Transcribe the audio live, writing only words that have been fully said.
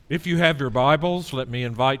If you have your Bibles, let me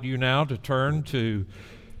invite you now to turn to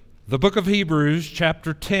the book of Hebrews,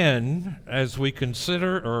 chapter 10, as we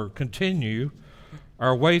consider or continue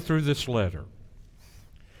our way through this letter.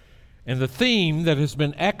 And the theme that has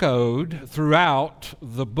been echoed throughout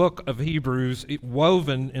the book of Hebrews,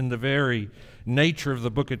 woven in the very nature of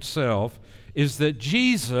the book itself, is that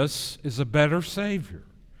Jesus is a better Savior.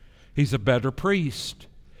 He's a better priest.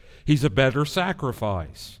 He's a better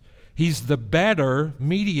sacrifice. He's the better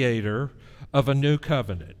mediator of a new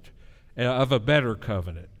covenant, of a better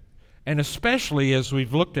covenant. And especially as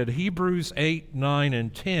we've looked at Hebrews 8, 9,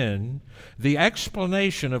 and 10, the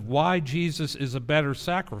explanation of why Jesus is a better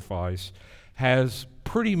sacrifice has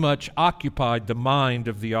pretty much occupied the mind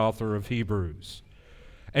of the author of Hebrews.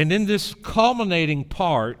 And in this culminating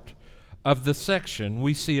part of the section,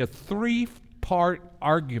 we see a three-part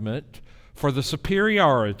argument for the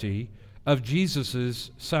superiority of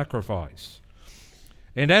Jesus' sacrifice.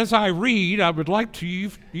 And as I read, I would like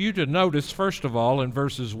you to notice, first of all, in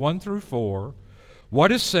verses 1 through 4,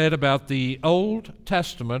 what is said about the Old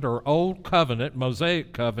Testament or Old Covenant,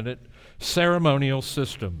 Mosaic Covenant, ceremonial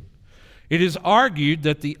system. It is argued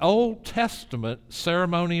that the Old Testament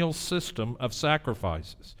ceremonial system of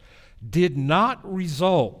sacrifices did not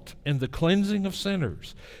result in the cleansing of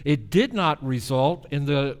sinners. It did not result in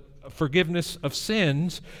the forgiveness of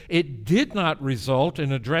sins. It did not result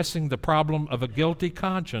in addressing the problem of a guilty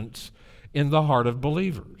conscience in the heart of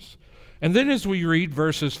believers. And then as we read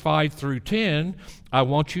verses 5 through 10, I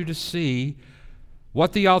want you to see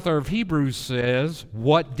what the author of Hebrews says,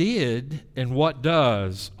 what did and what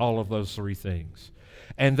does all of those three things.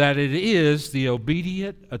 And that it is the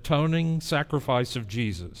obedient, atoning sacrifice of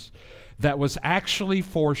Jesus that was actually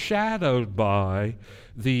foreshadowed by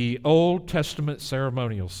the Old Testament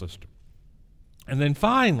ceremonial system. And then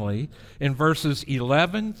finally, in verses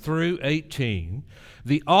 11 through 18,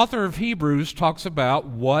 the author of Hebrews talks about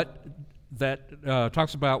what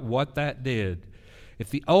that did. If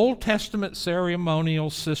the Old Testament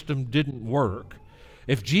ceremonial system didn't work,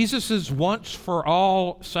 if Jesus'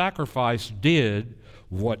 once-for-all sacrifice did,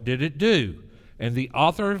 what did it do? And the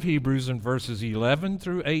author of Hebrews in verses 11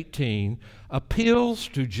 through 18 appeals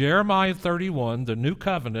to Jeremiah 31, the new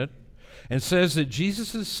covenant, and says that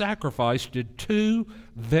Jesus' sacrifice did two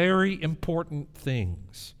very important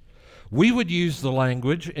things. We would use the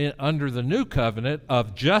language under the new covenant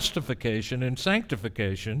of justification and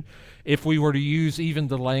sanctification if we were to use even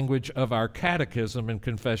the language of our catechism and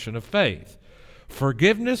confession of faith.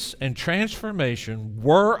 Forgiveness and transformation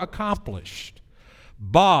were accomplished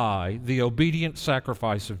by the obedient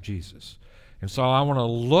sacrifice of Jesus. And so I want to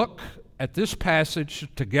look at this passage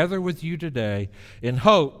together with you today in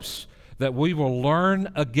hopes that we will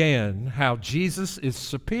learn again how Jesus is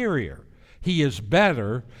superior. He is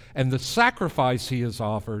better, and the sacrifice he has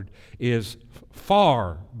offered is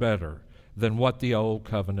far better than what the old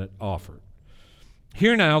covenant offered.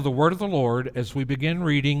 Hear now the word of the Lord as we begin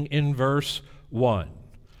reading in verse 1.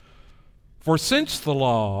 For since the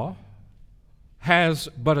law has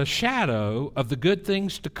but a shadow of the good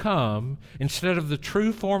things to come instead of the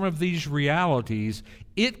true form of these realities,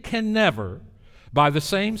 it can never, by the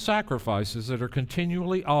same sacrifices that are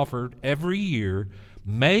continually offered every year,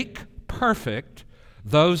 make perfect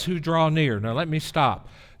those who draw near. Now let me stop.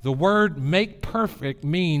 The word make perfect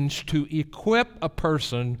means to equip a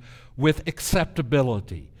person with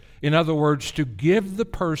acceptability. In other words, to give the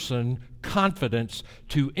person confidence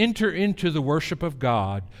to enter into the worship of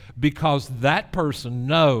God because that person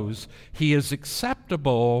knows he is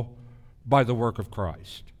acceptable by the work of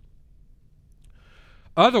Christ.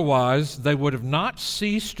 Otherwise, they would have not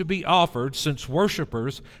ceased to be offered, since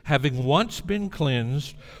worshipers, having once been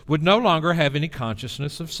cleansed, would no longer have any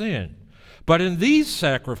consciousness of sin. But in these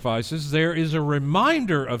sacrifices there is a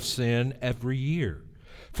reminder of sin every year.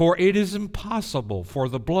 For it is impossible for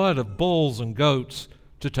the blood of bulls and goats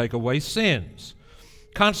to take away sins.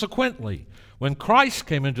 Consequently, when Christ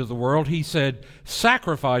came into the world, he said,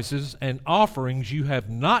 "Sacrifices and offerings you have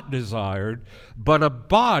not desired, but a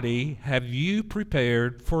body have you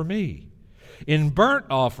prepared for me. In burnt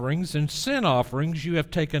offerings and sin offerings you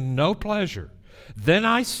have taken no pleasure. Then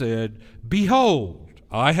I said, Behold,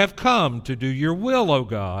 I have come to do your will, O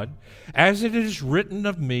God, as it is written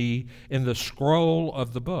of me in the scroll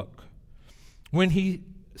of the book." When he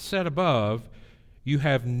said above, "You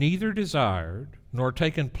have neither desired nor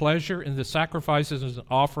taken pleasure in the sacrifices and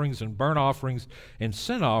offerings and burnt offerings and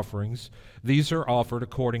sin offerings, these are offered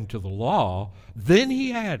according to the law," then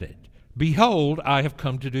he added, "Behold, I have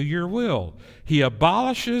come to do your will." He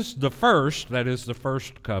abolishes the first, that is the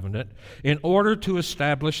first covenant, in order to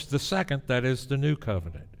establish the second, that is the new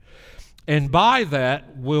covenant. And by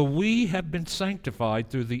that will we have been sanctified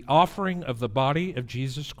through the offering of the body of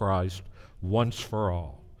Jesus Christ once for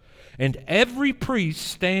all. And every priest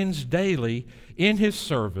stands daily in his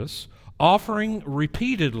service, offering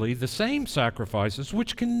repeatedly the same sacrifices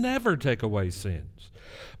which can never take away sins.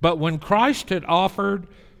 But when Christ had offered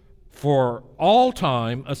for all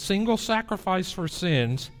time a single sacrifice for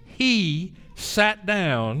sins, he sat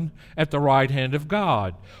down at the right hand of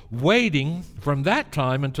God, waiting from that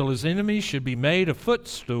time until his enemies should be made a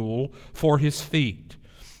footstool for his feet.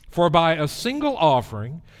 For by a single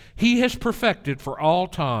offering he has perfected for all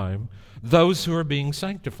time those who are being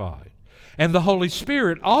sanctified. And the Holy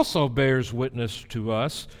Spirit also bears witness to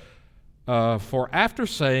us, for after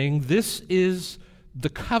saying, "This is the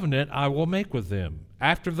covenant I will make with them.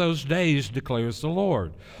 After those days, declares the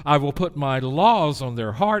Lord, I will put my laws on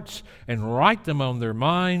their hearts and write them on their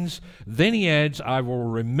minds." Then he adds, "I will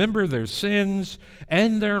remember their sins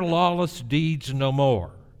and their lawless deeds no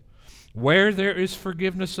more. Where there is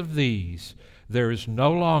forgiveness of these, there is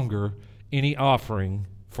no longer any offering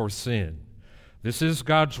for sin." This is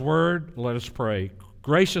God's word. Let us pray.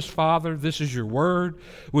 Gracious Father, this is your word.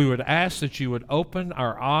 We would ask that you would open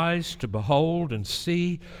our eyes to behold and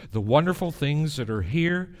see the wonderful things that are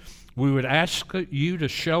here. We would ask you to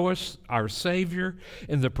show us our Savior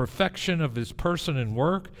in the perfection of his person and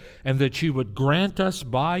work, and that you would grant us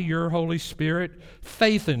by your Holy Spirit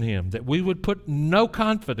faith in him, that we would put no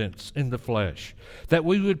confidence in the flesh, that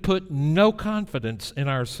we would put no confidence in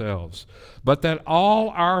ourselves, but that all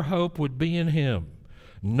our hope would be in him.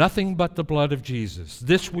 Nothing but the blood of Jesus.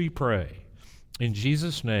 This we pray. In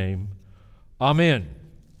Jesus' name, amen.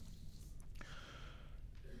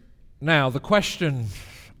 Now, the question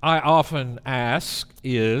I often ask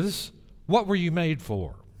is, what were you made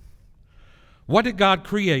for? What did God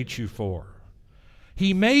create you for?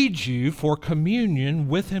 He made you for communion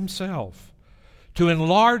with himself, to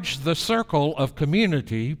enlarge the circle of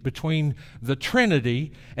community between the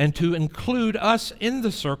Trinity and to include us in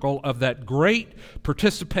the circle of that great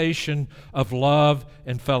participation of love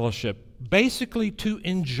and fellowship, basically to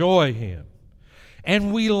enjoy him.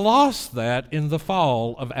 And we lost that in the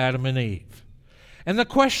fall of Adam and Eve. And the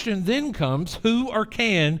question then comes, who or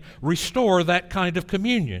can restore that kind of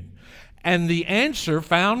communion? And the answer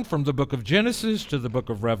found from the book of Genesis to the book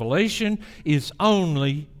of Revelation is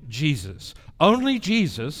only Jesus. Only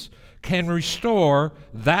Jesus can restore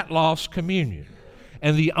that lost communion.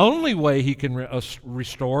 And the only way he can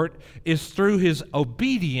restore it is through his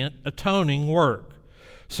obedient atoning work.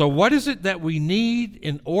 So what is it that we need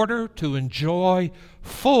in order to enjoy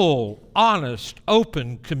full, honest,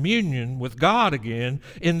 open communion with God again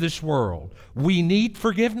in this world? We need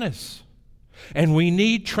forgiveness, and we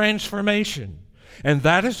need transformation. And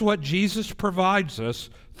that is what Jesus provides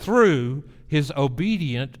us through his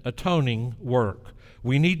obedient atoning work.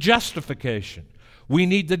 We need justification. We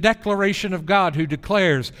need the declaration of God who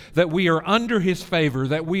declares that we are under his favor,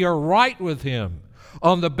 that we are right with him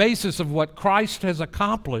on the basis of what Christ has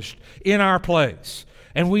accomplished in our place.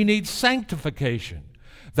 And we need sanctification,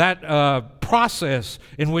 that process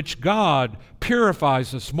in which God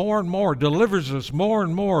purifies us more and more, delivers us more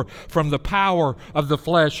and more from the power of the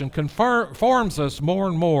flesh, and conforms us more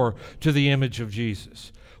and more to the image of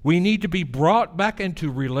Jesus. We need to be brought back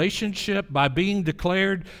into relationship by being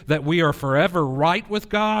declared that we are forever right with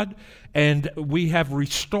God, and we have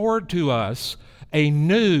restored to us a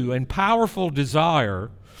new and powerful desire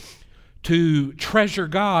to treasure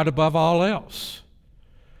God above all else.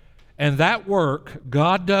 And that work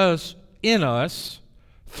God does in us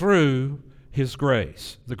through his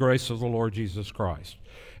grace, the grace of the Lord Jesus Christ.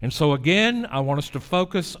 And so again, I want us to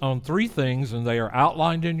focus on three things, and they are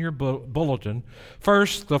outlined in your bulletin.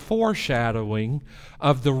 First, the foreshadowing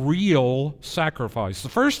of the real sacrifice. The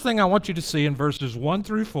first thing I want you to see in verses 1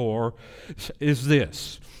 through 4 is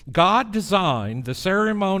this. God designed the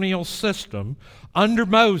ceremonial system under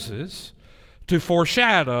Moses to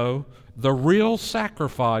foreshadow the real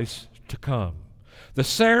sacrifice to come. The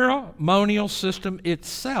ceremonial system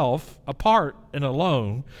itself, apart and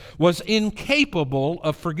alone, was incapable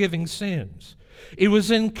of forgiving sins. It was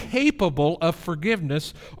incapable of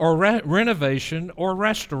forgiveness or renovation or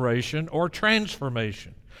restoration or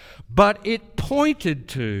transformation. But it pointed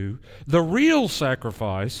to the real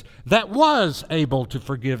sacrifice that was able to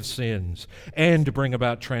forgive sins and to bring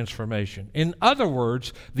about transformation. In other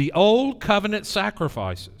words, the old covenant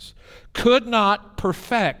sacrifices could not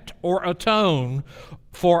perfect or atone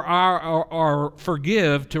for or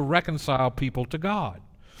forgive to reconcile people to God.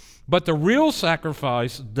 But the real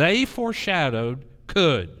sacrifice they foreshadowed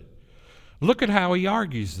could. Look at how he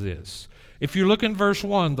argues this. If you look in verse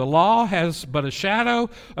 1, the law has but a shadow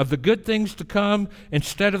of the good things to come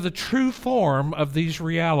instead of the true form of these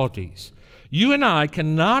realities. You and I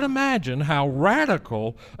cannot imagine how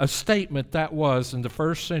radical a statement that was in the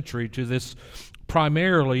first century to this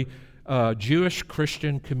primarily Jewish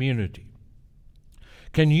Christian community.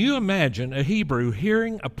 Can you imagine a Hebrew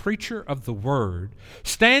hearing a preacher of the Word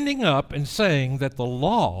standing up and saying that the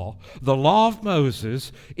law of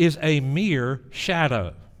Moses, is a mere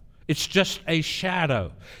shadow? It's just a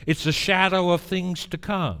shadow. It's a shadow of things to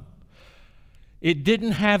come. It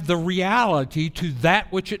didn't have the reality to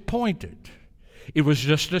that which it pointed. It was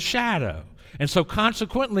just a shadow. And so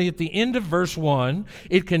consequently, at the end of verse 1,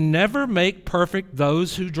 it can never make perfect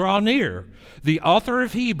those who draw near. The author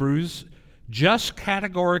of Hebrews just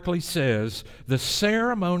categorically says the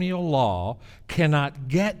ceremonial law cannot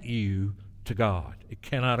get you to God. It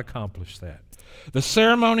cannot accomplish that. The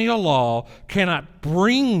ceremonial law cannot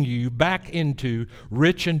bring you back into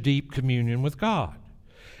rich and deep communion with God.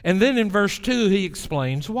 And then in verse 2, he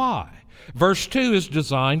explains why. Verse 2 is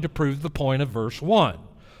designed to prove the point of verse 1.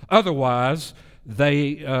 Otherwise,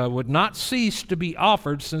 they would not cease to be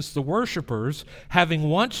offered, since the worshipers, having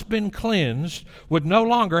once been cleansed, would no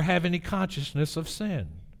longer have any consciousness of sin.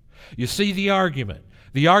 You see the argument.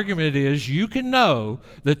 The argument is you can know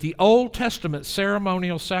that the Old Testament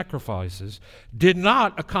ceremonial sacrifices did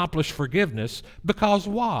not accomplish forgiveness because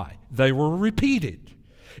why? They were repeated.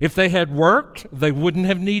 If they had worked, they wouldn't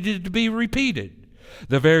have needed to be repeated.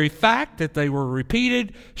 The very fact that they were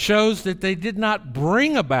repeated shows that they did not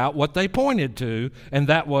bring about what they pointed to, and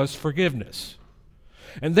that was forgiveness.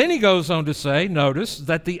 And then he goes on to say, notice,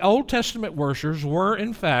 that the Old Testament worshipers were,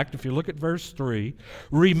 in fact, if you look at verse 3,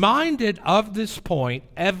 reminded of this point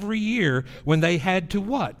every year when they had to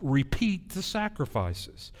what? Repeat the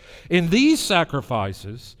sacrifices. In these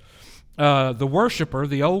sacrifices, the worshiper,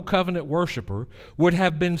 the Old Covenant worshiper, would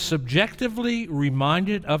have been subjectively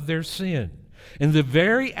reminded of their sin. In the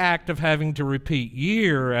very act of having to repeat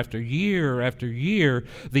year after year after year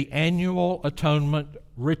the annual atonement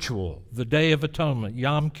ritual, the Day of Atonement,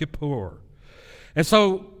 Yom Kippur. And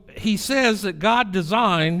so he says that God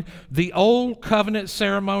designed the Old Covenant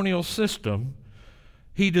ceremonial system.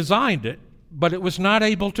 He designed it, but it was not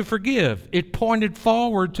able to forgive. It pointed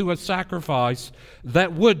forward to a sacrifice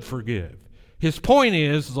that would forgive. His point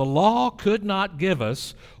is the law could not give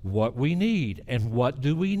us what we need. And what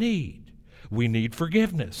do we need? We need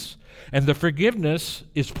forgiveness. And the forgiveness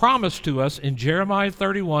is promised to us in Jeremiah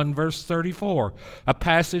 31, verse 34, a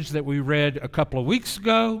passage that we read a couple of weeks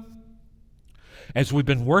ago as we've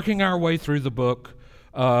been working our way through the book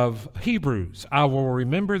of Hebrews. I will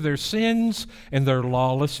remember their sins and their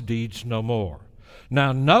lawless deeds no more.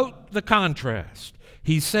 Now note the contrast.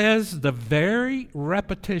 He says the very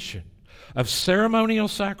repetition of ceremonial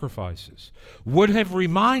sacrifices would have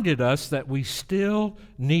reminded us that we still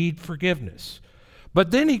need forgiveness.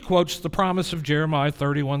 But then he quotes the promise of Jeremiah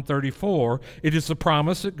 31:34. It is the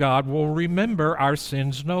promise that God will remember our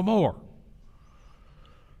sins no more.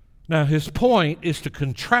 Now, his point is to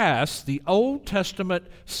contrast the Old Testament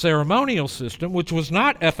ceremonial system, which was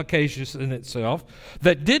not efficacious in itself,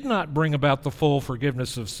 that did not bring about the full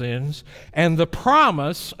forgiveness of sins, and the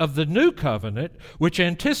promise of the New Covenant, which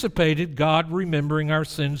anticipated God remembering our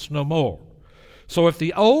sins no more. So if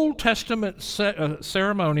the Old Testament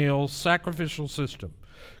ceremonial sacrificial system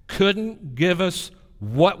couldn't give us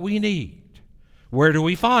what we need, where do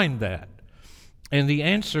we find that? And the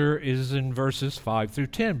answer is in verses 5 through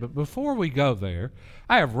 10. But before we go there,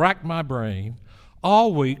 I have racked my brain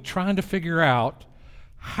all week trying to figure out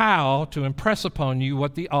how to impress upon you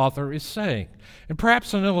what the author is saying. And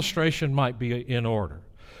perhaps an illustration might be in order.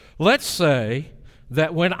 Let's say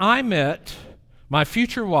that when I met my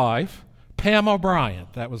future wife, Pam O'Brien,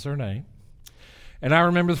 that was her name, and I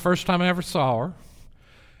remember the first time I ever saw her,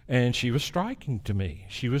 and she was striking to me.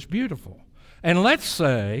 She was beautiful. And let's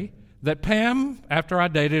say that Pam, after I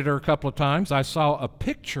dated her a couple of times, I saw a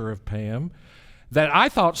picture of Pam that I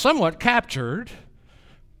thought somewhat captured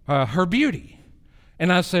her beauty.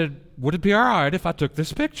 And I said, would it be all right if I took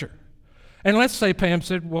this picture? And let's say Pam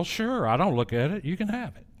said, well, sure, I don't look at it, you can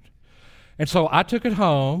have it. And so I took it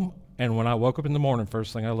home, and when I woke up in the morning,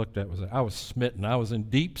 first thing I looked at was I was smitten. I was in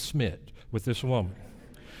deep smit with this woman.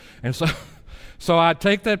 And so I'd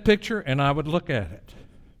take that picture and I would look at it.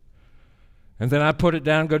 And then I put it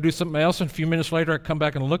down, go do something else, and a few minutes later I come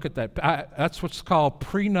back and look at that. That's what's called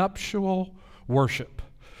prenuptial worship.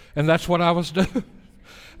 And that's what I was doing.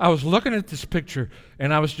 I was looking at this picture,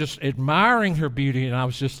 and I was just admiring her beauty, and I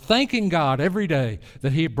was just thanking God every day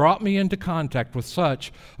that He had brought me into contact with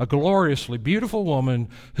such a gloriously beautiful woman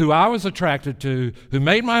who I was attracted to, who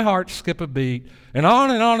made my heart skip a beat, and on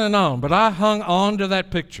and on and on. But I hung on to that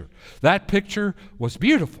picture. That picture was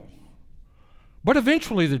beautiful. But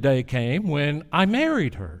eventually the day came when I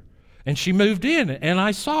married her, and she moved in, and I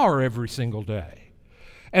saw her every single day.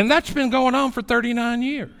 And that's been going on for 39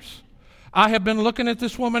 years. I have been looking at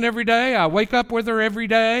this woman every day. I wake up with her every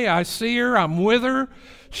day. I see her. I'm with her.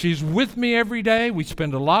 She's with me every day. We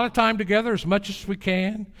spend a lot of time together, as much as we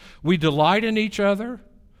can. We delight in each other,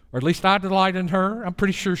 or at least I delight in her. I'm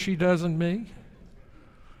pretty sure she does in me.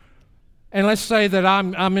 And let's say that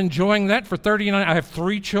I'm enjoying that for 39. I have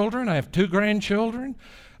 3 children. I have 2 grandchildren.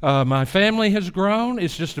 My family has grown.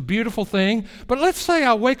 It's just a beautiful thing. But let's say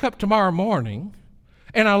I wake up tomorrow morning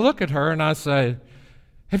and I look at her and I say,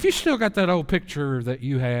 have you still got that old picture that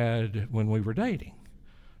you had when we were dating?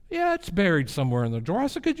 Yeah, it's buried somewhere in the drawer. I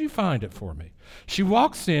said, could you find it for me? She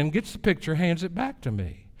walks in, gets the picture, hands it back to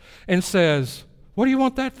me, and says, what do you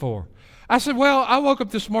want that for? I said, well, I woke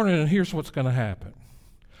up this morning and here's what's going to happen.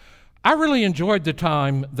 I really enjoyed the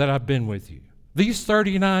time that I've been with you. These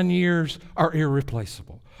 39 years are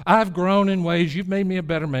irreplaceable. I've grown in ways, you've made me a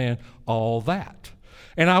better man, all that.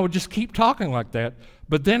 And I would just keep talking like that,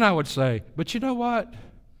 but then I would say, but you know what?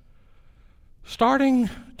 Starting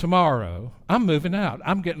tomorrow, I'm moving out.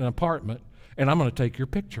 I'm getting an apartment, and I'm going to take your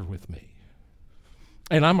picture with me.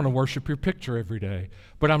 And I'm going to worship your picture every day,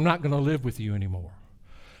 but I'm not going to live with you anymore.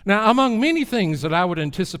 Now, among many things that I would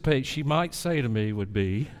anticipate she might say to me would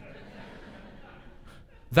be,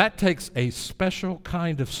 that takes a special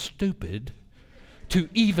kind of stupid to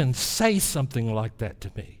even say something like that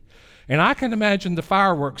to me. And I can imagine the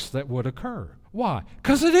fireworks that would occur. Why?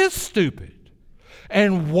 Because it is stupid.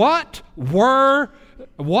 And what was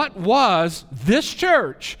this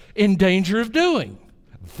church in danger of doing?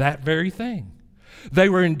 That very thing. They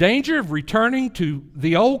were in danger of returning to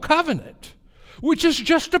the old covenant, which is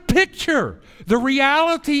just a picture. The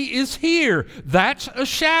reality is here. That's a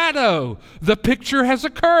shadow. The picture has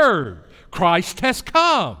occurred. Christ has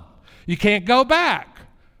come. You can't go back.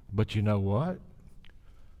 But you know what?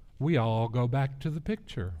 We all go back to the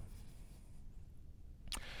picture.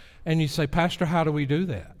 And you say, Pastor, how do we do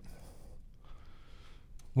that?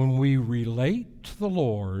 When we relate to the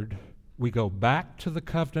Lord, we go back to the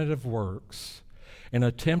covenant of works and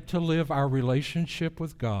attempt to live our relationship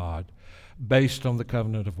with God based on the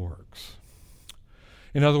covenant of works.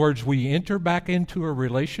 In other words, we enter back into a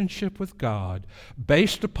relationship with God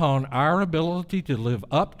based upon our ability to live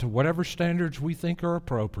up to whatever standards we think are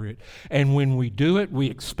appropriate. And when we do it, we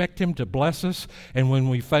expect Him to bless us. And when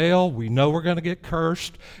we fail, we know we're going to get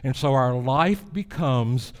cursed. And so our life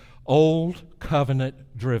becomes old covenant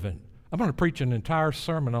driven. I'm going to preach an entire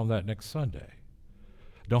sermon on that next Sunday.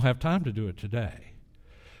 Don't have time to do it today.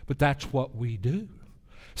 But that's what we do.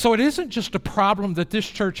 So it isn't just a problem that this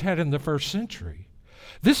church had in the first century.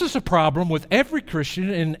 This is a problem with every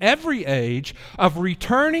Christian in every age of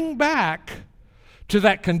returning back to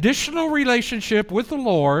that conditional relationship with the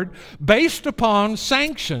Lord based upon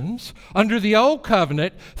sanctions under the old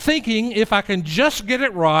covenant, thinking if I can just get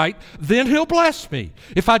it right, then He'll bless me.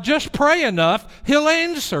 If I just pray enough, He'll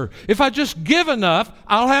answer. If I just give enough,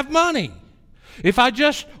 I'll have money. If I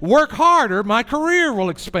just work harder, my career will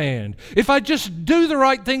expand. If I just do the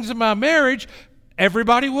right things in my marriage,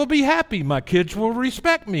 everybody will be happy. My kids will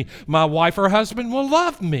respect me. My wife or husband will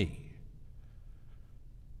love me.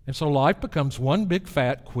 And so life becomes one big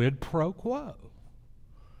fat quid pro quo.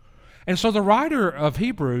 And so the writer of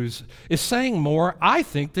Hebrews is saying more, I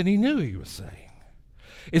think, than he knew he was saying.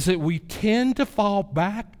 Is that we tend to fall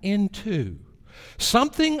back into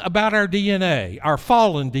something about our DNA, our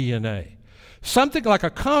fallen DNA. Something like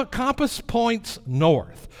a compass points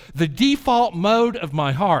north. The default mode of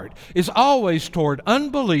my heart is always toward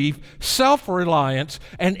unbelief, self-reliance,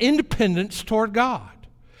 and independence toward God,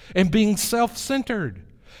 and being self-centered,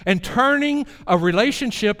 and turning a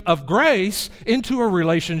relationship of grace into a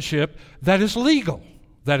relationship that is legal,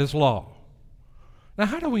 that is law. Now,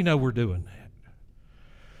 how do we know we're doing that?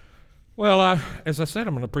 Well, as I said,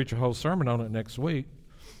 I'm going to preach a whole sermon on it next week,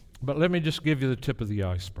 but let me just give you the tip of the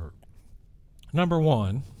iceberg. Number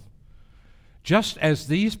one, just as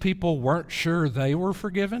these people weren't sure they were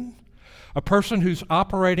forgiven, a person who's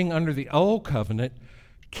operating under the old covenant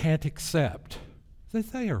can't accept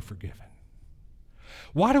that they are forgiven.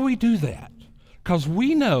 Why do we do that? Because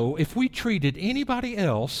we know if we treated anybody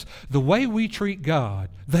else the way we treat God,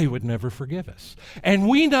 they would never forgive us. And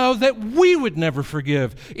we know that we would never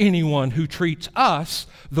forgive anyone who treats us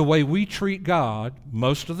the way we treat God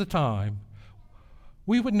most of the time.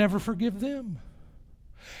 We would never forgive them.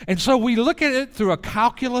 And so we look at it through a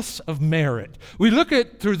calculus of merit. We look at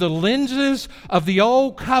it through the lenses of the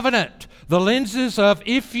old covenant. The lenses of,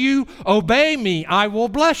 if you obey me, I will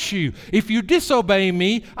bless you. If you disobey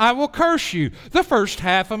me, I will curse you. The first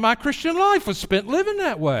half of my Christian life was spent living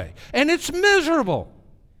that way, and it's miserable.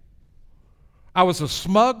 I was a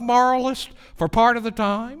smug moralist for part of the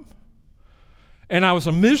time, and I was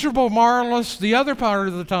a miserable moralist the other part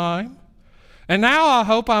of the time, and now I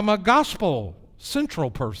hope I'm a gospel central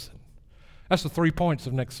person. That's the 3 points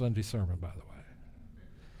of next Sunday's sermon, by the way.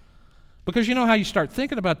 Because you know how you start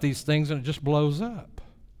thinking about these things and it just blows up.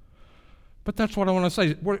 But that's what I want to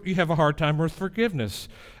say. You have a hard time with forgiveness.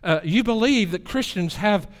 You believe that Christians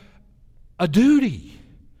have a duty,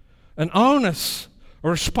 an onus, a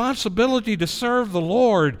responsibility to serve the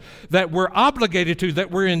Lord, that we're obligated to,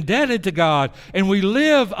 that we're indebted to God, and we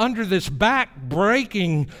live under this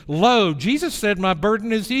back-breaking load. Jesus said, my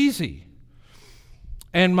burden is easy,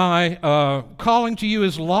 and my calling to you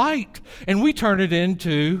is light, and we turn it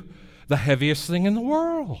into the heaviest thing in the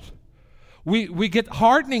world. We get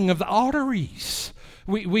hardening of the arteries.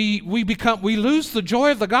 We lose the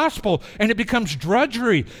joy of the gospel, and it becomes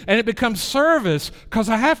drudgery, and it becomes service because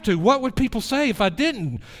I have to. What would people say if I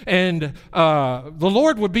didn't? And the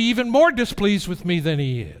Lord would be even more displeased with me than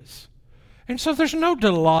He is. And so there's no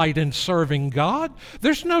delight in serving God.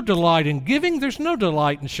 There's no delight in giving. There's no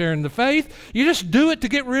delight in sharing the faith. You just do it to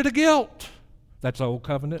get rid of guilt. That's old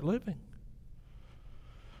covenant living.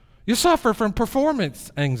 You suffer from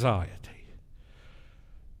performance anxiety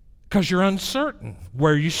because you're uncertain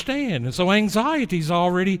where you stand. And so anxiety's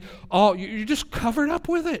already you're just covered up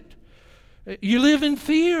with it. You live in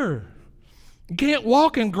fear. You can't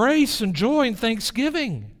walk in grace and joy and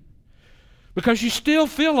thanksgiving because you still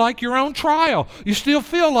feel like you're on trial. You still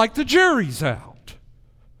feel like the jury's out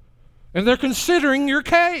and they're considering your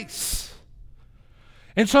case.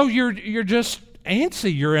 And so you're just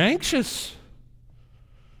antsy. You're anxious.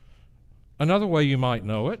 Another way you might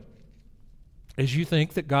know it is you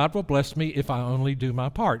think that God will bless me if I only do my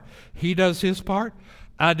part. He does His part,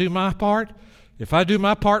 I do my part. If I do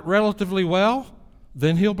my part relatively well,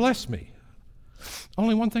 then He'll bless me.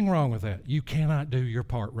 Only one thing wrong with that. You cannot do your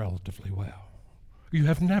part relatively well. You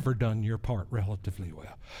have never done your part relatively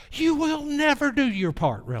well. You will never do your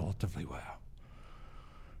part relatively well.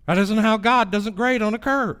 That isn't how God doesn't grade on a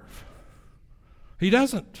curve. He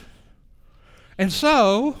doesn't. And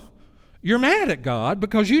so you're mad at God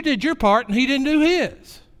because you did your part and He didn't do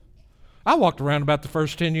His. I walked around about the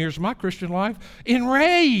first 10 years of my Christian life in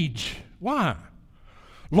rage. Why?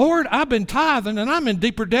 Lord, I've been tithing and I'm in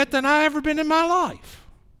deeper debt than I've ever been in my life.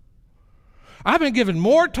 I've been giving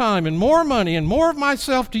more time and more money and more of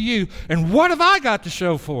myself to you, and what have I got to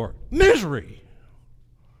show for it? Misery.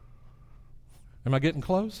 Am I getting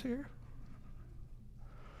close here?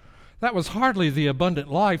 That was hardly the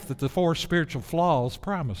abundant life that the 4 spiritual flaws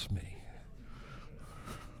promised me.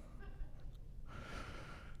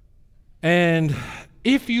 And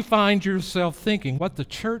if you find yourself thinking what the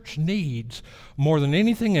church needs more than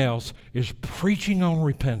anything else is preaching on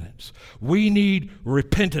repentance. We need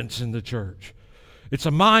repentance in the church. It's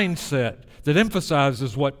a mindset that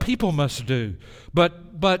emphasizes what people must do.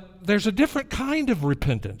 But there's a different kind of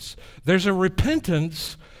repentance. There's a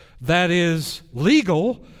repentance that is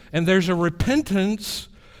legal, and there's a repentance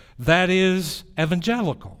that is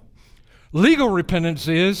evangelical. Legal repentance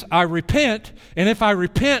is, I repent, and if I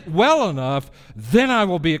repent well enough, then I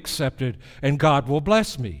will be accepted and God will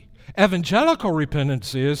bless me. Evangelical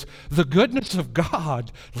repentance is, the goodness of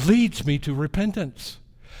God leads me to repentance.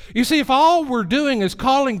 You see, if all we're doing is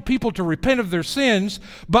calling people to repent of their sins,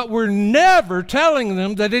 but we're never telling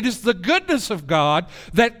them that it is the goodness of God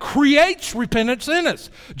that creates repentance in us.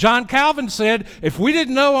 John Calvin said, if we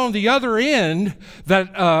didn't know on the other end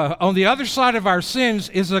that on the other side of our sins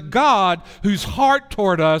is a God whose heart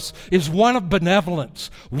toward us is one of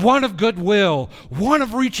benevolence, one of goodwill, one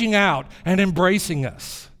of reaching out and embracing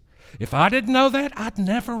us. If I didn't know that, I'd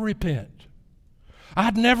never repent.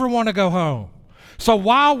 I'd never want to go home. So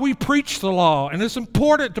while we preach the law, and it's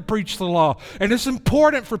important to preach the law, and it's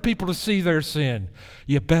important for people to see their sin,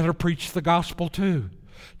 you better preach the gospel too,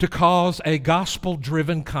 to cause a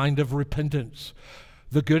gospel-driven kind of repentance.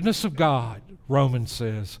 The goodness of God, Romans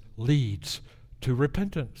says, leads to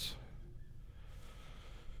repentance.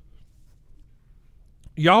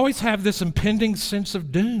 You always have this impending sense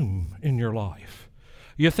of doom in your life.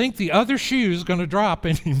 You think the other shoe's going to drop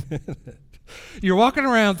any minute. You're walking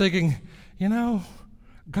around thinking,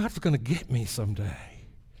 God's going to get me someday.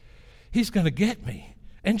 He's going to get me.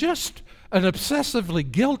 And just an obsessively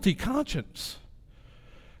guilty conscience.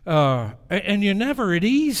 And you're never at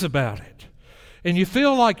ease about it. And you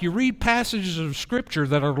feel like you read passages of Scripture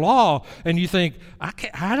that are law, and you think,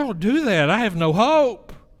 I don't do that. I have no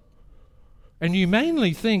hope. And you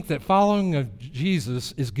mainly think that following of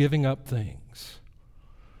Jesus is giving up things.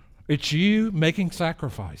 It's you making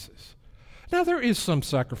sacrifices. Now, there is some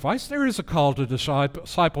sacrifice. There is a call to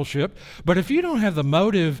discipleship. But if you don't have the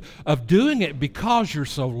motive of doing it because you're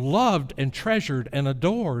so loved and treasured and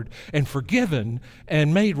adored and forgiven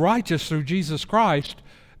and made righteous through Jesus Christ,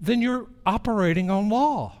 then you're operating on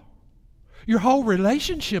law. Your whole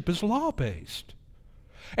relationship is law-based.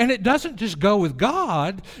 And it doesn't just go with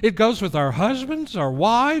God. It goes with our husbands, our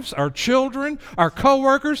wives, our children, our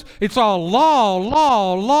co-workers. It's all law,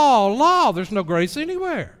 law, law, law. There's no grace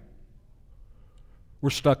anywhere. We're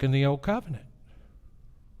stuck in the old covenant.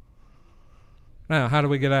 Now, how do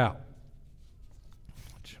we get out?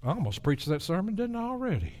 I almost preached that sermon, didn't I,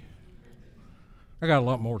 already? I got a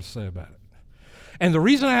lot more to say about it. And the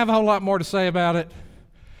reason I have a whole lot more to say about it,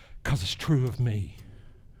 because it's true of me.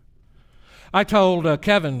 I told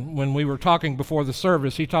Kevin when we were talking before the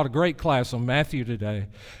service, he taught a great class on Matthew today.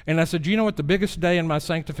 And I said, do you know what the biggest day in my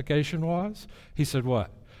sanctification was? He said,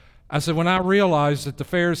 what? I said, when I realized that the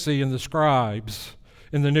Pharisee and the scribes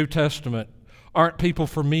in the New Testament aren't people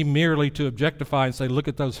for me merely to objectify and say, look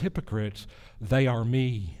at those hypocrites. They are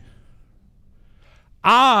me.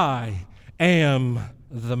 I am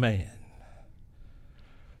the man.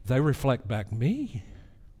 They reflect back me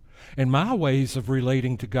and my ways of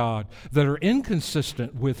relating to God that are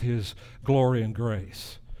inconsistent with His glory and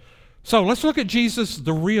grace. So let's look at Jesus,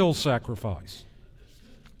 the real sacrifice.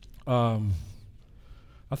 I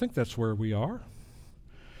think that's where we are.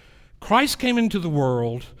 Christ came into the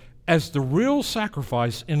world as the real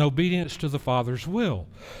sacrifice in obedience to the Father's will.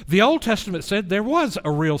 The Old Testament said there was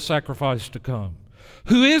a real sacrifice to come.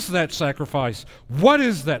 Who is that sacrifice? What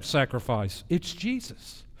is that sacrifice? It's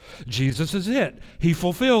Jesus. Jesus is it. He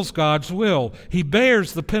fulfills God's will. He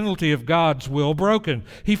bears the penalty of God's will broken.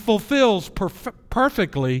 He fulfills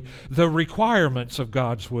perfectly the requirements of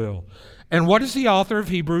God's will. And what does the author of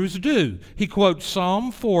Hebrews do? He quotes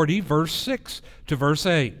Psalm 40, verse 6 to verse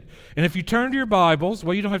 8. And if you turn to your Bibles,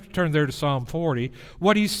 well, you don't have to turn there to Psalm 40.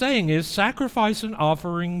 What he's saying is, sacrifice and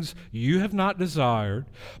offerings you have not desired,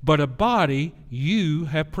 but a body you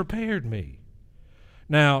have prepared me.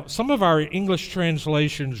 Now, some of our English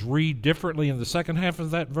translations read differently in the second half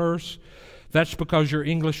of that verse. That's because your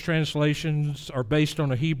English translations are based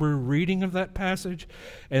on a Hebrew reading of that passage,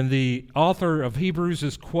 and the author of Hebrews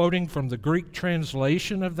is quoting from the Greek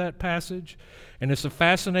translation of that passage. And it's a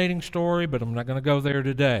fascinating story, but I'm not going to go there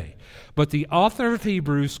today. But the author of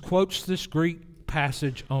Hebrews quotes this Greek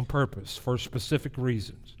passage on purpose for specific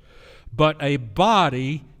reasons. But a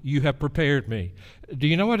body you have prepared me. Do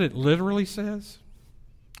you know what it literally says?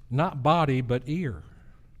 Not body, but ear.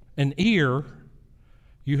 An ear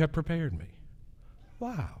you have prepared me.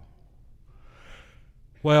 Wow.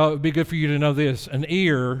 Well, it would be good for you to know this. An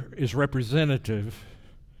ear is representative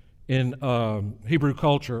in Hebrew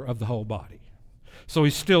culture of the whole body. So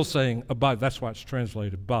he's still saying a body. That's why it's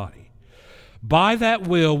translated body. By that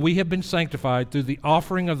will, we have been sanctified through the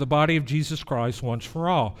offering of the body of Jesus Christ once for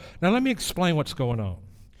all. Now, let me explain what's going on.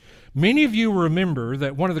 Many of you remember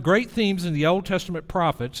that one of the great themes in the Old Testament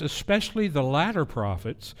prophets, especially the latter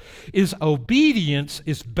prophets, is obedience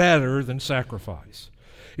is better than sacrifice.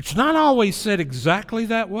 It's not always said exactly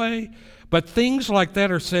that way, but things like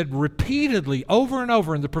that are said repeatedly over and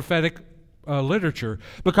over in the prophetic literature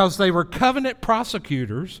because they were covenant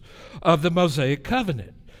prosecutors of the Mosaic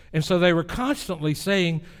covenant. And so they were constantly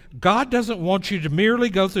saying, God doesn't want you to merely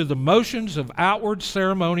go through the motions of outward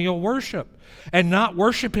ceremonial worship and not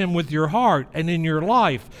worship Him with your heart and in your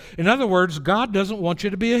life. In other words, God doesn't want you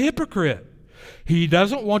to be a hypocrite. He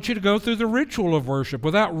doesn't want you to go through the ritual of worship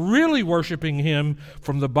without really worshiping Him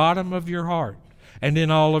from the bottom of your heart and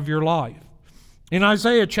in all of your life. In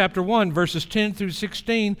Isaiah chapter 1, verses 10 through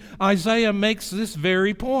 16, Isaiah makes this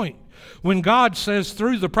very point. When God says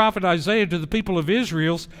through the prophet Isaiah to the people of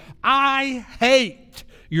Israel, I hate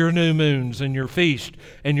your new moons and your feast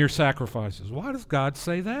and your sacrifices. Why does God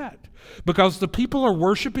say that? Because the people are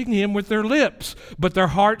worshiping Him with their lips, but their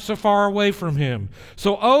hearts are far away from Him.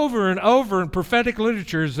 So over and over in prophetic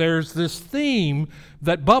literatures, there's this theme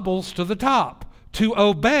that bubbles to the top. To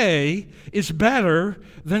obey is better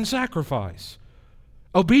than sacrifice.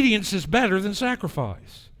 Obedience is better than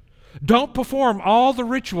sacrifice. Don't perform all the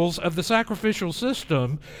rituals of the sacrificial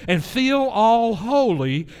system and feel all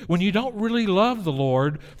holy when you don't really love the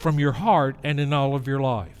Lord from your heart and in all of your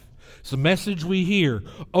life. It's a message we hear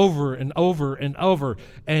over and over and over.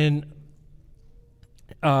 And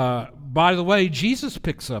by the way, Jesus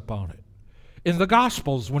picks up on it. In the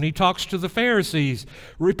Gospels, when he talks to the Pharisees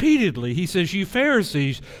repeatedly, he says, you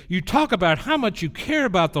Pharisees, you talk about how much you care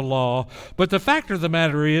about the law, but the fact of the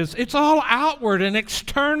matter is, it's all outward and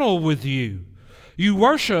external with you. You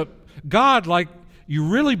worship God like you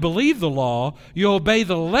really believe the law. You obey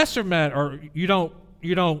the lesser matter, or you don't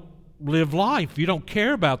live life. You don't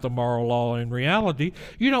care about the moral law in reality.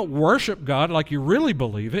 You don't worship God like you really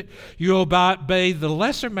believe it. You obey the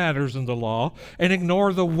lesser matters in the law and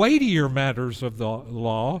ignore the weightier matters of the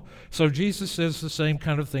law. So Jesus says the same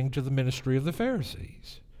kind of thing to the ministry of the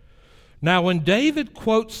Pharisees. Now, when David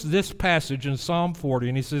quotes this passage in Psalm 40,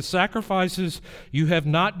 and he says, sacrifices you have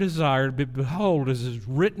not desired, but behold, as is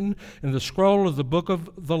written in the scroll of the book of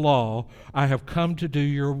the law, I have come to do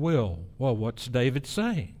your will. Well, what's David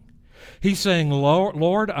saying? He's saying,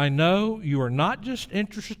 Lord, I know you are not just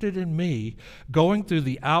interested in me going through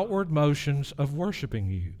the outward motions of worshiping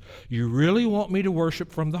you. You really want me to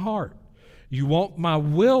worship from the heart. You want my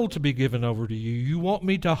will to be given over to you. You want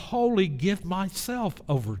me to wholly give myself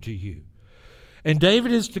over to you. And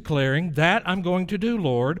David is declaring, that I'm going to do,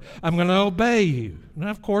 Lord. I'm going to obey you. Now,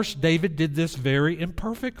 of course, David did this very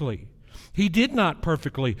imperfectly. He did not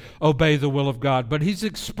perfectly obey the will of God, but he's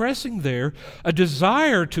expressing there a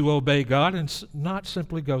desire to obey God and not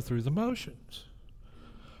simply go through the motions.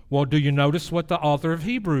 Well, do you notice what the author of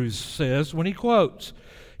Hebrews says when he quotes?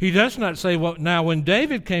 He does not say, well, now when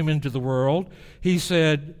David came into the world, he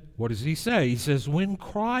said, what does he say? He says, when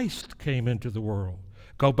Christ came into the world.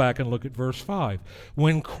 Go back and look at verse 5.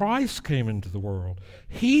 When Christ came into the world,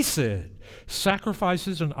 he said,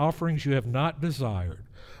 sacrifices and offerings you have not desired,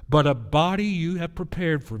 but a body you have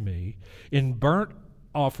prepared for me. In burnt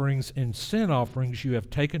offerings and sin offerings you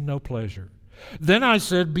have taken no pleasure. Then I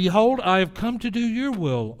said, behold, I have come to do your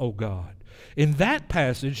will, O God. In that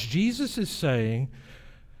passage, Jesus is saying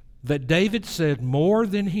that David said more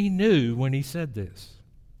than he knew when he said this.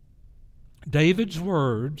 David's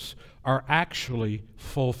words are actually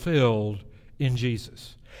fulfilled in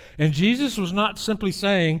Jesus. And Jesus was not simply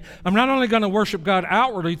saying, I'm not only going to worship God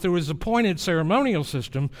outwardly through his appointed ceremonial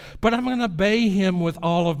system, but I'm going to obey him with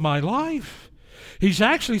all of my life. He's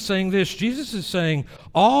actually saying this. Jesus is saying,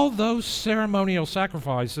 all those ceremonial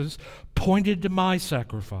sacrifices pointed to my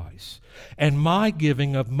sacrifice. And my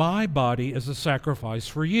giving of my body as a sacrifice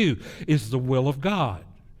for you is the will of God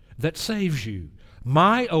that saves you.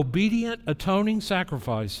 My obedient atoning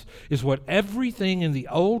sacrifice is what everything in the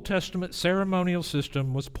Old Testament ceremonial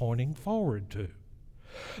system was pointing forward to.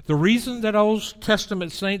 The reason that Old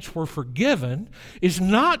Testament saints were forgiven is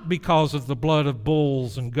not because of the blood of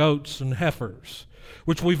bulls and goats and heifers,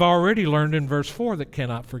 which we've already learned in verse 4 that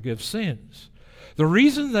cannot forgive sins. The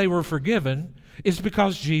reason they were forgiven is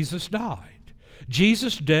because Jesus died.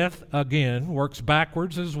 Jesus' death, again, works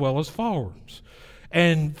backwards as well as forwards,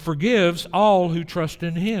 and forgives all who trust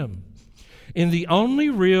in him. In the only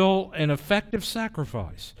real and effective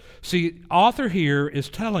sacrifice. See, the author here is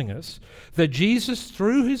telling us that Jesus,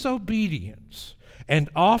 through his obedience and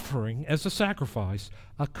offering as a sacrifice,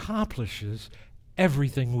 accomplishes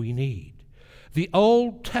everything we need. The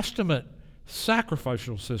Old Testament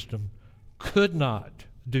sacrificial system could not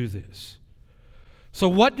do this. So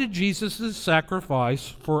what did Jesus' sacrifice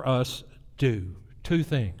for us do? Two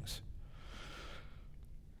things.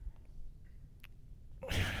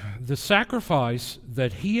 The sacrifice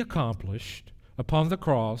that he accomplished upon the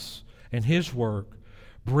cross and his work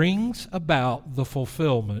brings about the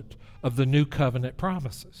fulfillment of the new covenant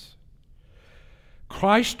promises.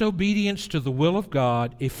 Christ's obedience to the will of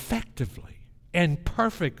God effectively and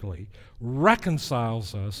perfectly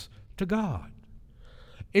reconciles us to God.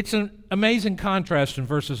 It's an amazing contrast in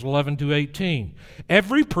verses 11 to 18.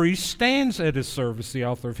 Every priest stands at his service. The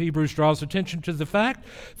author of Hebrews draws attention to the fact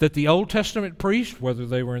that the Old Testament priests, whether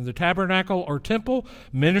they were in the tabernacle or temple,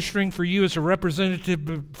 ministering for you as a representative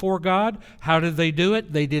before God, how did they do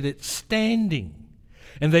it? They did it standing,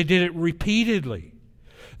 and they did it repeatedly.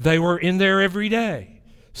 They were in there every day,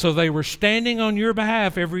 so they were standing on your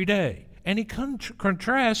behalf every day. And he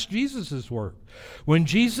contrasts Jesus' work. When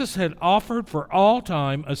Jesus had offered for all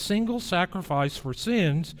time a single sacrifice for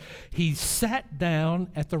sins, he sat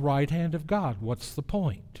down at the right hand of God. What's the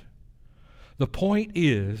point? The point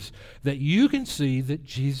is that you can see that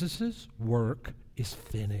Jesus' work is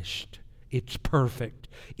finished. It's perfect.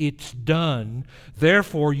 It's done.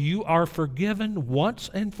 Therefore, you are forgiven once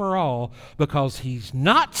and for all because He's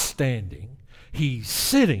not standing. He's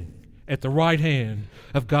sitting at the right hand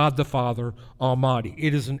of God the Father Almighty.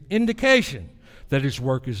 It is an indication that His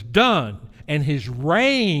work is done and His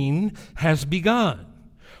reign has begun.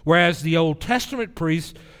 Whereas the Old Testament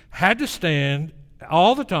priests had to stand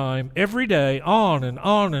all the time, every day, on and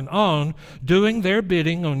on and on, doing their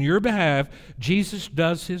bidding on your behalf, Jesus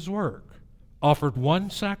does His work, offered one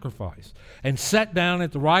sacrifice, and sat down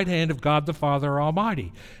at the right hand of God the Father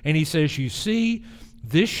Almighty. And He says, you see,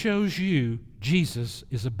 this shows you Jesus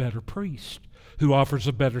is a better priest who offers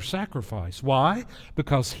a better sacrifice. Why?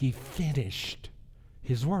 Because He finished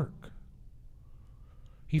His work.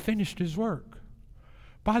 He finished His work.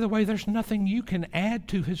 By the way, there's nothing you can add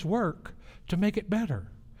to His work to make it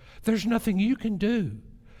better. There's nothing you can do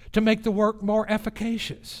to make the work more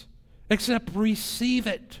efficacious except receive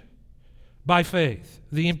it by faith,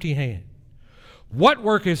 the empty hand. What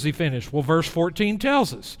work has He finished? Well, verse 14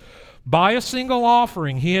 tells us, by a single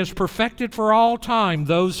offering He has perfected for all time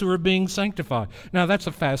those who are being sanctified. Now, that's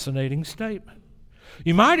a fascinating statement.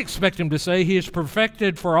 You might expect Him to say He has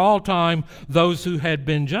perfected for all time those who had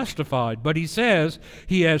been justified, but He says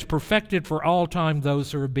He has perfected for all time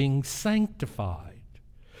those who are being sanctified.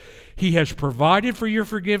 He has provided for your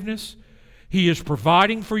forgiveness. He is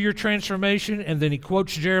providing for your transformation. And then He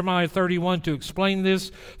quotes Jeremiah 31 to explain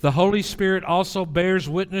this. The Holy Spirit also bears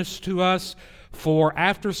witness to us, for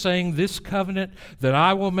after saying this covenant that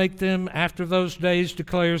I will make them after those days,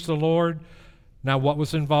 declares the Lord. Now, what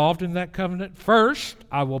was involved in that covenant? First,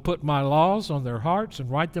 I will put my laws on their hearts and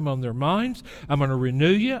write them on their minds. I'm going to renew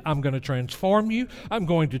you. I'm going to transform you. I'm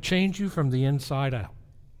going to change you from the inside out.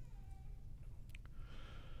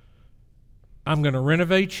 I'm going to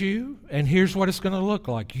renovate you, and here's what it's going to look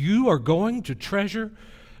like. You are going to treasure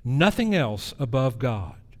nothing else above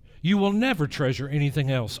God. You will never treasure anything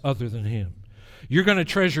else other than Him. You're going to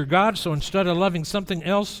treasure God, so instead of loving something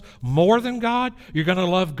else more than God, you're going to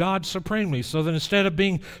love God supremely. So that instead of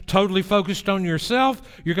being totally focused on yourself,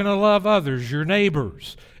 you're going to love others, your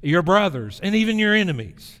neighbors, your brothers, and even your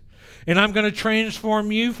enemies. And I'm going to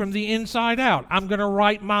transform you from the inside out. I'm going to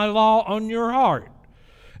write my law on your heart.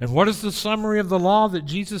 And what is the summary of the law that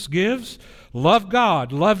Jesus gives? Love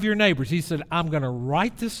God, love your neighbors. He said, I'm going to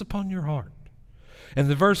write this upon your heart. And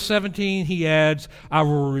in verse 17, He adds, I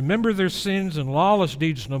will remember their sins and lawless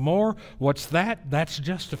deeds no more. What's that? That's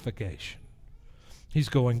justification. He's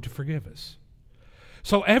going to forgive us.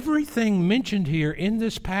 So everything mentioned here in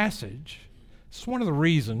this passage, it's one of the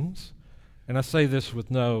reasons, and I say this with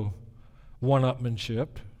no one-upmanship,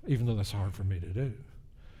 even though that's hard for me to do.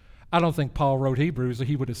 I don't think Paul wrote Hebrews,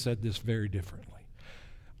 he would have said this very differently.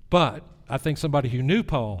 But I think somebody who knew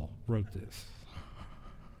Paul wrote this.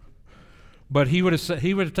 But he would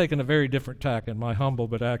have taken a very different tack, in my humble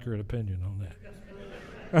but accurate opinion, on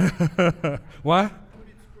that. What?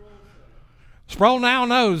 Sproul now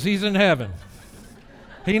knows he's in heaven.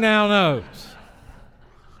 He now knows.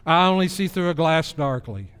 I only see through a glass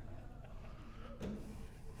darkly.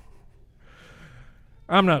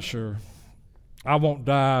 I'm not sure. I won't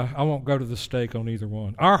die. I won't go to the stake on either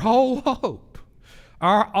one. Our whole hope,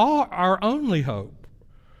 our only hope,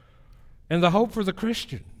 and the hope for the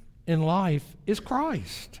Christian in life is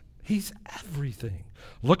Christ. He's everything.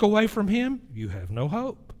 Look away from Him, you have no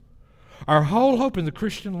hope. Our whole hope in the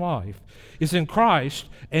Christian life is in Christ,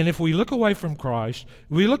 and if we look away from Christ,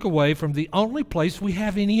 we look away from the only place we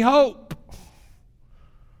have any hope.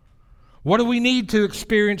 What do we need to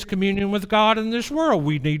experience communion with God in this world?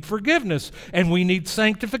 We need forgiveness, and we need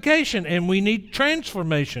sanctification, and we need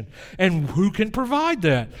transformation. And who can provide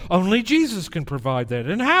that? Only Jesus can provide that.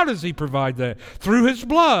 And how does He provide that? Through His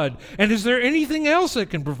blood. And is there anything else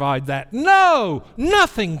that can provide that? No,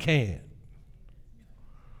 nothing can.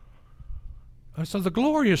 And so the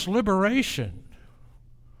glorious liberation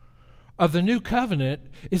of the new covenant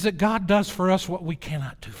is that God does for us what we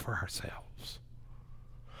cannot do for ourselves.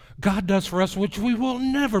 God does for us which we will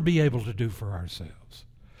never be able to do for ourselves.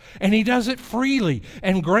 And He does it freely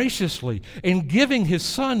and graciously in giving His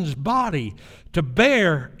Son's body to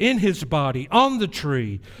bear in His body on the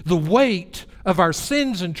tree the weight of our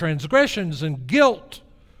sins and transgressions and guilt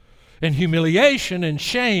and humiliation and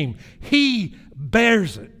shame. He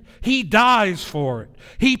bears it. He dies for it.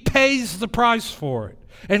 He pays the price for it.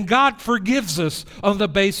 And God forgives us on the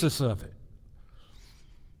basis of it.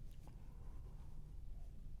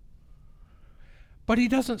 But He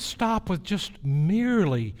doesn't stop with just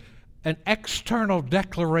merely an external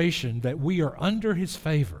declaration that we are under His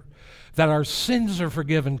favor. that our sins are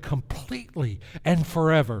forgiven completely and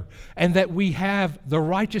forever, and that we have the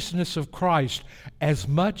righteousness of Christ as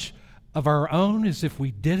much of our own as if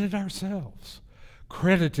we did it ourselves,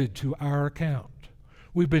 credited to our account.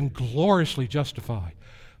 We've been gloriously justified,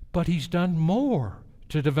 but He's done more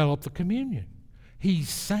to develop the communion. He's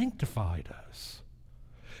sanctified us.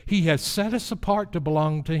 He has set us apart to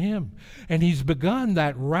belong to Him, and He's begun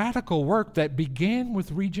that radical work that began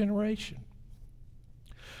with regeneration.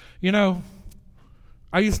 You know,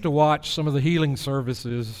 I used to watch some of the healing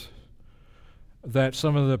services that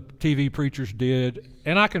some of the TV preachers did,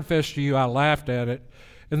 and I confess to you, I laughed at it,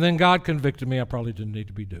 and then God convicted me I probably didn't need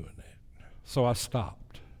to be doing that. So I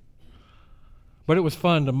stopped. But it was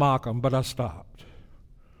fun to mock them, but I stopped.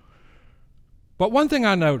 But one thing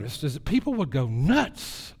I noticed is that people would go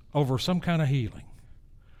nuts over some kind of healing.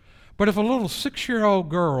 But if a little 6-year-old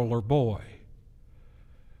girl or boy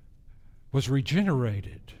was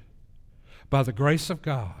regenerated by the grace of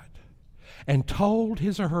God and told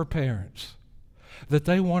his or her parents that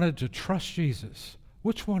they wanted to trust Jesus,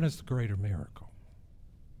 which one is the greater miracle?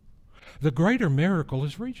 The greater miracle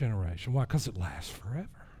is regeneration. Why? Because it lasts forever.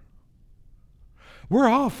 We're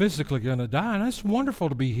all physically going to die, and it's wonderful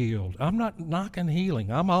to be healed. I'm not knocking healing.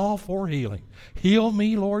 I'm all for healing. Heal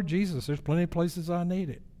me, Lord Jesus. There's plenty of places I need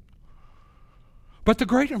it. But the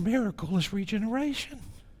greater miracle is regeneration.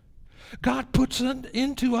 God puts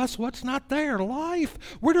into us what's not there, life.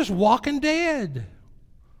 We're just walking dead.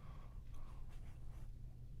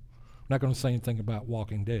 I'm not going to say anything about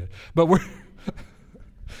Walking Dead, but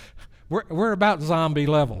we're about zombie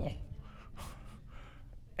level.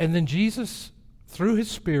 And then Jesus, through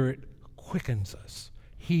His Spirit, quickens us.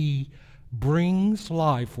 He brings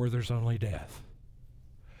life where there's only death.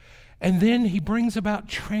 And then He brings about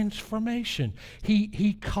transformation.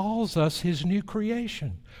 He calls us His new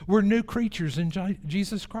creation. We're new creatures in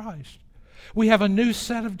Jesus Christ. We have a new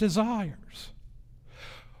set of desires.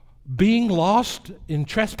 Being lost in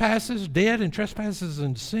trespasses, dead in trespasses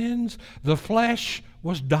and sins, the flesh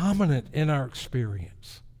was dominant in our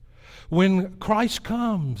experience. When Christ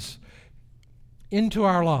comes into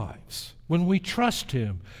our lives, when we trust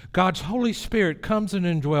Him, God's Holy Spirit comes and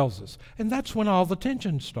indwells us. And that's when all the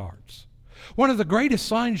tension starts. One of the greatest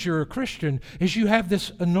signs you're a Christian is you have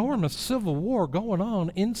this enormous civil war going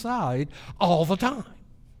on inside all the time.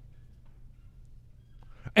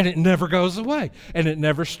 And it never goes away, and it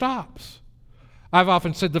never stops. I've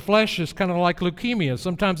often said the flesh is kind of like leukemia.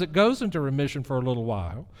 Sometimes it goes into remission for a little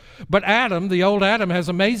while. But Adam, the old Adam, has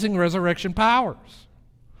amazing resurrection powers.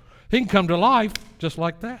 He can come to life just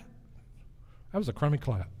like that. That was a crummy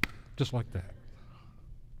clap, just like that.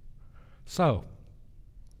 So,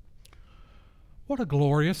 what a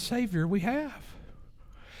glorious Savior we have.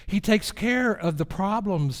 He takes care of the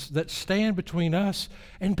problems that stand between us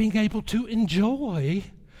and being able to enjoy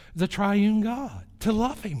the triune God, to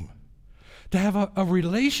love Him, to have a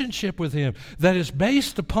relationship with Him that is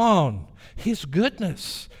based upon His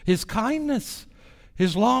goodness, His kindness,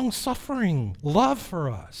 His long-suffering love for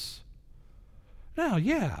us. Now,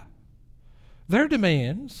 yeah, they're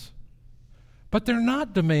demands, but they're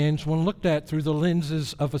not demands when looked at through the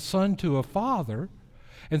lenses of a son to a father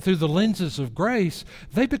and through the lenses of grace.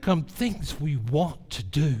 They become things we want to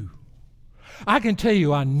do. I can tell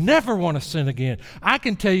you I never want to sin again. I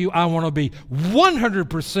can tell you I want to be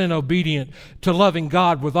 100% obedient to loving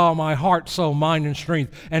God with all my heart, soul, mind, and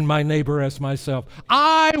strength, and my neighbor as myself.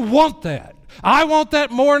 I want that. I want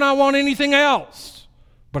that more than I want anything else.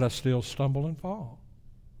 But I still stumble and fall.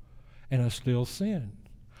 And I still sin.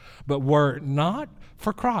 But were it not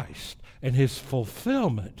for Christ and His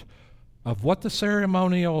fulfillment of what the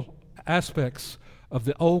ceremonial aspects of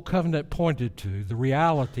the old covenant pointed to, the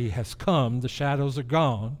reality has come, the shadows are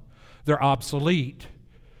gone, they're obsolete.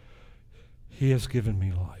 He has given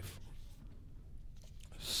me life.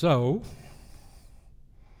 So,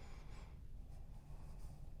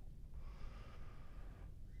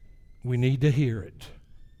 we need to hear it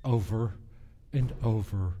over and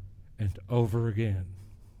over and over again.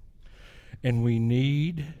 And we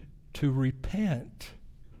need to repent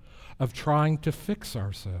of trying to fix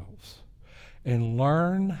ourselves and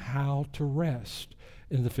learn how to rest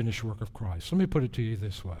in the finished work of Christ. Let me put it to you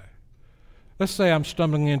this way. Let's say I'm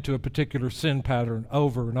stumbling into a particular sin pattern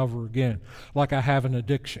over and over again, like I have an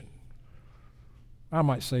addiction. I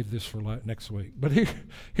might save this for next week. But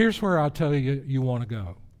here's where I'll tell you you want to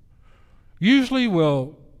go. Usually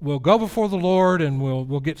we'll go before the Lord and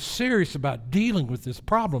we'll get serious about dealing with this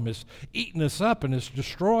problem. It's eating us up and it's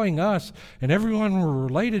destroying us and everyone we're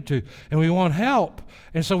related to, and we want help.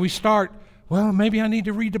 And so we start Well, maybe I need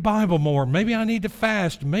to read the Bible more. Maybe I need to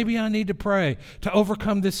fast. Maybe I need to pray to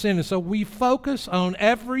overcome this sin. And so we focus on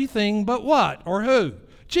everything but what or who?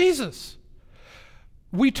 Jesus.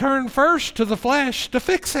 We turn first to the flesh to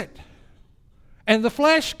fix it. And the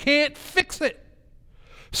flesh can't fix it.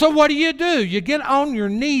 So what do? You get on your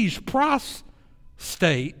knees,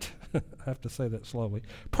 prostrate. I have to say that slowly.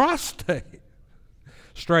 Prostrate.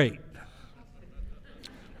 Straight.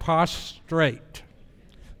 Prostrate.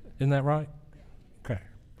 Isn't that right? Okay.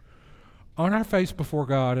 On our face before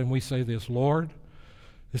God, and we say this, Lord,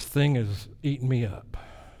 this thing is eating me up.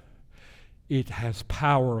 It has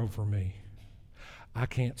power over me. I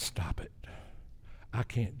can't stop it. I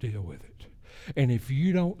can't deal with it. And if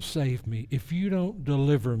you don't save me, if you don't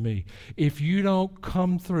deliver me, if you don't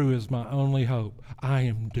come through as my only hope, I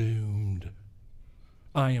am doomed.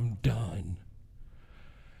 I am done.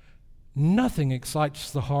 Nothing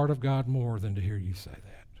excites the heart of God more than to hear you say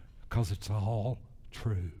that, because it's all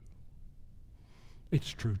true. It's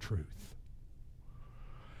true truth.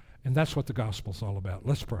 And that's what the gospel's all about.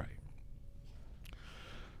 Let's pray.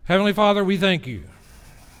 Heavenly Father, we thank you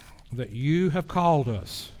that you have called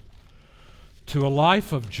us to a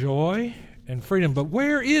life of joy and freedom. But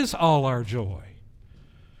where is all our joy?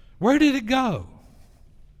 Where did it go?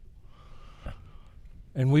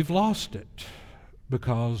 And we've lost it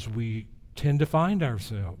because we tend to find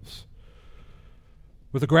ourselves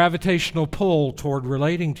with a gravitational pull toward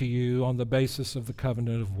relating to you on the basis of the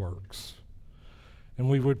covenant of works. And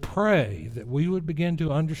we would pray that we would begin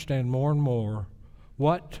to understand more and more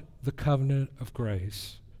what the covenant of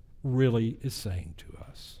grace really is saying to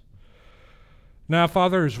us. Now,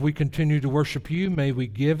 Father, as we continue to worship you, may we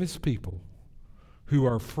give as people who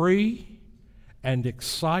are free and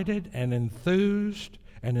excited and enthused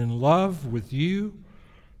and in love with you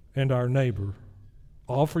and our neighbor,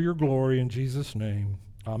 all for your glory in Jesus' name.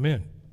 Amen.